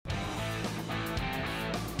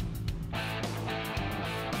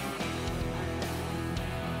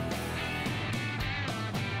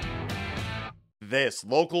This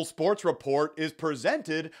local sports report is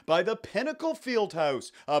presented by the Pinnacle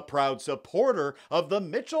Fieldhouse, a proud supporter of the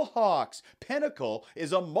Mitchell Hawks. Pinnacle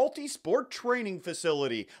is a multi-sport training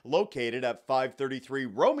facility located at 533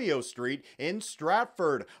 Romeo Street in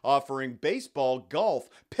Stratford, offering baseball, golf,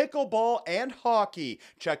 pickleball, and hockey.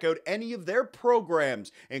 Check out any of their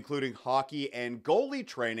programs, including hockey and goalie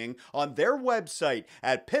training, on their website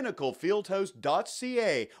at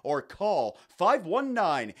pinnaclefieldhouse.ca or call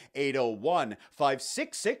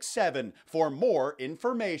 519-801-5667 for more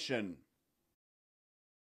information.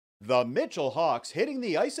 The Mitchell Hawks hitting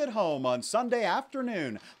the ice at home on Sunday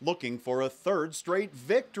afternoon, looking for a third straight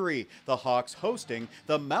victory. The Hawks hosting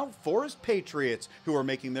the Mount Forest Patriots, who are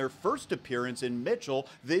making their first appearance in Mitchell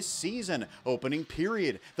this season. Opening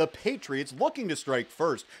period, the Patriots looking to strike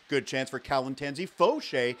first. Good chance for Kalantanzi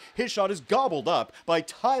Fauché. His shot is gobbled up by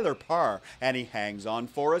Tyler Parr, and he hangs on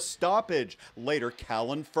for a stoppage. Later,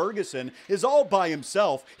 Callan Ferguson is all by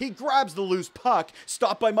himself. He grabs the loose puck,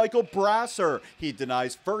 stopped by Michael Brasser. He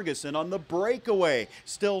denies Ferguson on the breakaway.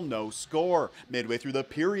 Still no score. Midway through the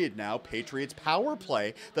period now, Patriots power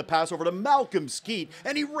play. The pass over to Malcolm Skeet,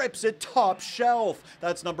 and he rips it top shelf.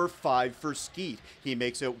 That's number 5 for Skeet. He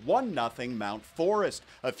makes it 1-0 Mount Forest.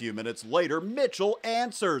 A few minutes later, Mitchell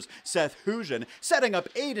answers. Seth Hujan setting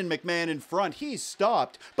up Aiden McMahon in front. He's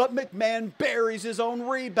stopped, but McMahon buries his own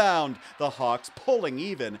rebound. The Hawks pulling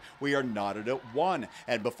even. We are knotted at 1,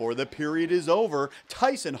 and before the period is over,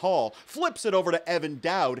 Tyson Hall flips it over to Evan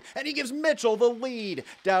Dowd, and he gives Mitchell the lead.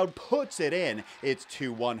 Dowd puts it in. It's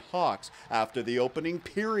 2-1 Hawks after the opening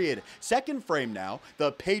period. Second frame now,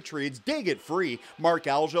 the Patriots dig it free. Mark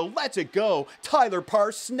Aljo lets it go. Tyler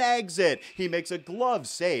Parr snags it. He makes a glove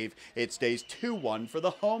save. It stays 2-1 for the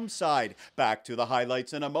home side. Back to the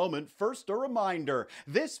highlights in a moment. First, a reminder,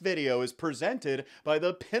 this video is presented by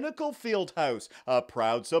the Pinnacle Fieldhouse, a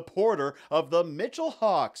proud supporter of the Mitchell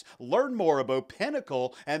Hawks. Learn more about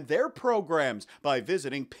Pinnacle and their programs by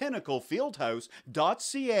visiting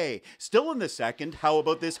pinnaclefieldhouse.ca. Still in the second, how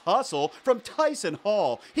about this hustle from Tyson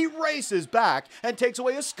Hall? He races back and takes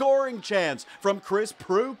away a scoring chance from Chris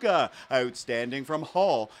Pruka. Outstanding from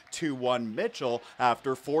Hall. 2-1 Mitchell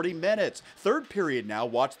after 40 minutes. Third period now,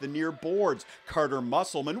 watch the near boards. Carter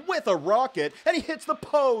Musselman with a rocket, and he hits the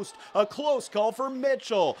post. A close call for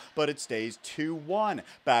Mitchell, but it stays 2-1.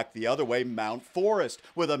 Back the other way, Mount Forest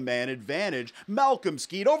with a man advantage. Malcolm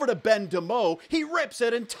Skeet over to Ben DeMoe. He rips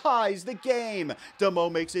it and ties the game.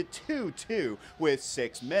 DeMoe makes it 2-2 with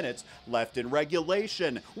 6 minutes left in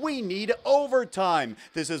regulation. We need overtime.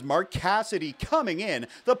 This is Mark Cassidy coming in.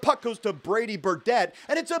 The puck goes to Brady Burdette,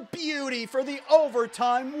 and it's a beauty for the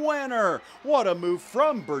overtime winner. What a move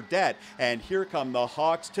from Burdette. And here come the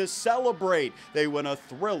Hawks to celebrate. They win a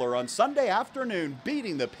thriller on Sunday afternoon,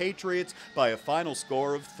 beating the Patriots by a final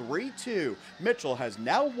score of 3-2. Mitchell has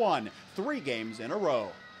now won 3 games in a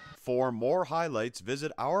row. For more highlights,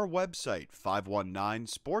 visit our website,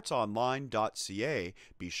 519sportsonline.ca.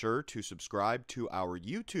 Be sure to subscribe to our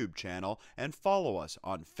YouTube channel and follow us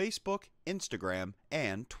on Facebook, Instagram,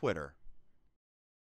 and Twitter.